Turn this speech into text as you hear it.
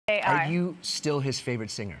They are. Are you still his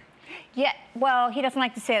favorite singer? Yeah, well, he doesn't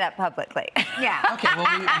like to say that publicly. Yeah. Okay,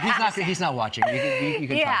 well, he's not watching. You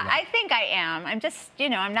can Yeah, talk about it. I think I am. I'm just,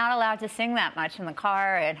 I'm not allowed to sing that much in the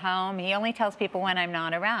car or at home. He only tells people when I'm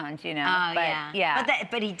not around, Oh, but, yeah.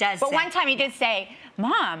 But he does But say, one time he did say,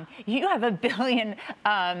 Mom, you have 1 billion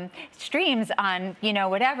streams on,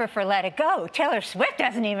 whatever for Let It Go. Taylor Swift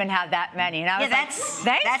doesn't even have that many. And I was like, thanks,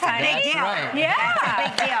 that's honey. a big deal. Right. Yeah. That's a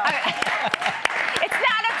big deal. It's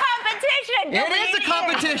not a competition. It is a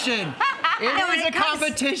competition. It is a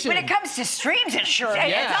competition. When it comes to streams, it sure is.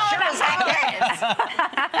 Yeah. It's all about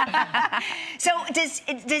that. So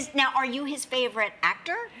does now? Are you his favorite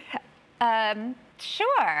actor? Sure.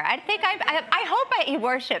 I think I hope he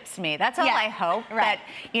worships me. That's all I hope. Right.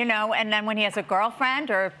 That, and then when he has a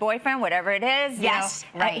girlfriend or a boyfriend, whatever it is,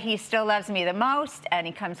 he still loves me the most. And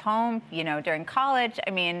he comes home, during college.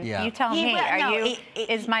 I mean, you tell me,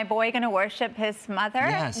 is my boy going to worship his mother?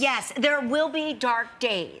 Yes. Yes. There will be dark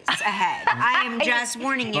days ahead. I am just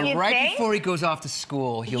warning you. But right before he goes off to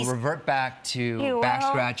school, he'll revert back to back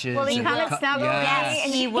scratches. Will he come and snuggle me? Yes,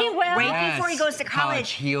 And he will. Right Yes. before he goes to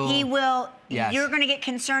college, he will. Yes. You're going to get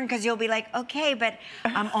concerned because you'll be like, okay, but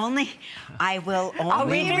I will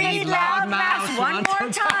only read Loudmouth one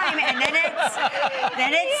more time, and then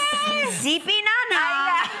it's Zippy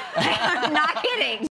Nana. Not kidding.